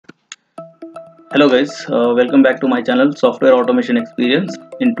Hello guys, welcome back to my channel Software Automation Experience.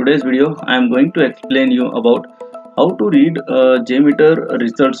 In today's video I am going to explain you about how to read a Jmeter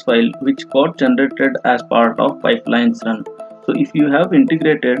results file which got generated as part of pipelines run. So if you have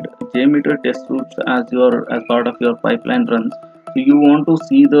integrated Jmeter test suites as part of your pipeline runs, so you want to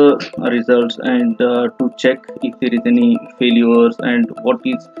see the results and to check if there is any failures and what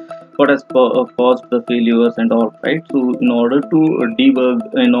has caused the failures and all, right? So in order to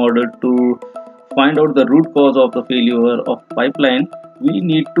debug, in order to find out the root cause of the failure of pipeline, we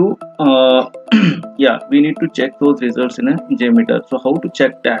need to we need to check those results in a Jmeter. So how to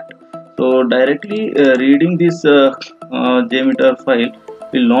check that? So directly reading this Jmeter file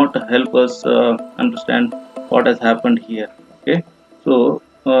will not help us understand what has happened here. Okay, so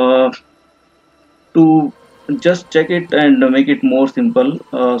to just check it and make it more simple,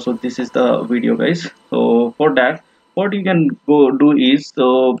 so this is the video, guys. So for that, what you can go do is,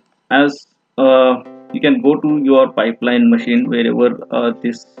 so as you can go to your pipeline machine wherever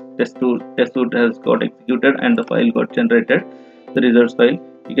this test suite has got executed and the file got generated, the results file.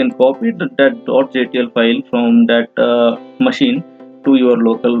 You can copy that .jtl file from that machine to your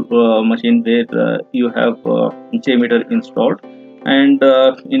local machine where you have Jmeter installed, and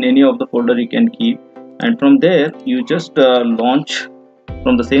in any of the folder you can keep, and from there you just launch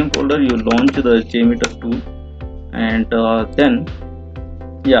from the same folder. You launch the Jmeter tool, and then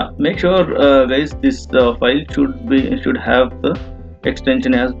make sure guys, this file should have the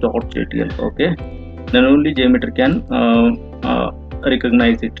extension as .jtl. okay, then only Jmeter can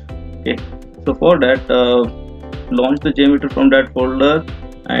recognize it. Okay, so for that, launch the Jmeter from that folder,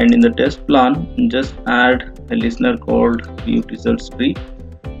 and in the test plan just add a listener called view results tree.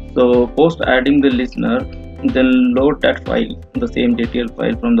 So post adding the listener, then load that file, the same JTL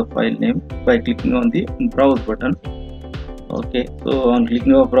file, from the file name by clicking on the browse button. Okay, so on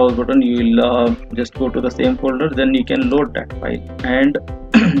clicking on browse button, you will just go to the same folder, then you can load that file. And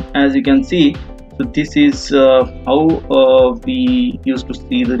as you can see, so this is how we used to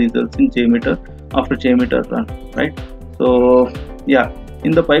see the results in Jmeter after Jmeter run, right? So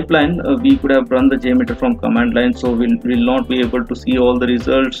in the pipeline we could have run the Jmeter from command line, so we'll not be able to see all the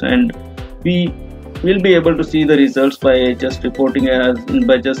results, and we will be able to see the results by just reporting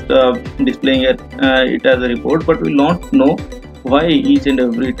by just displaying it as a report, but we'll not know why each and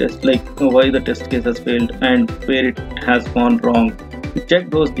every test, like why the test case has failed and where it has gone wrong. To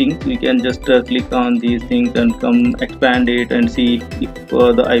check those things, we can just click on these things and come expand it and see if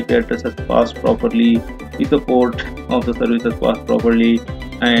the IP address has passed properly, if the port of the service has passed properly,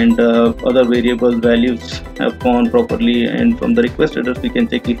 and other variable values have gone properly. And from the request address we can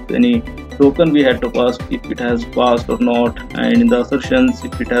check if any token we had to pass, if it has passed or not, and in the assertions,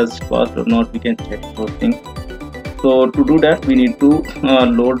 if it has passed or not, we can check those things. So to do that, we need to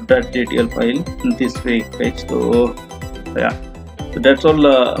load that JTL file in this way, right? So so that's all.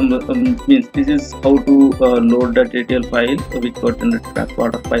 Means this is how to load the JTL file which got generated as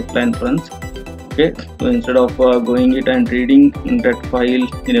part of pipeline runs. Okay, so instead of going it and reading that file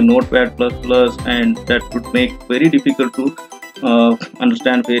in a notepad++, and that would make very difficult to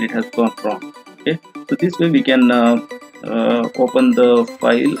understand where it has gone wrong. Okay, so this way we can open the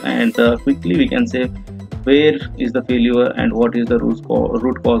file and quickly we can say where is the failure and what is the root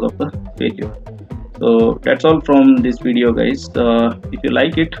cause of the failure. So that's all from this video, guys. If you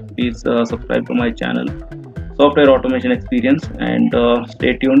like it, please subscribe to my channel Software Automation Experience, and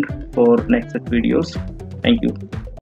stay tuned for next set videos. Thank you.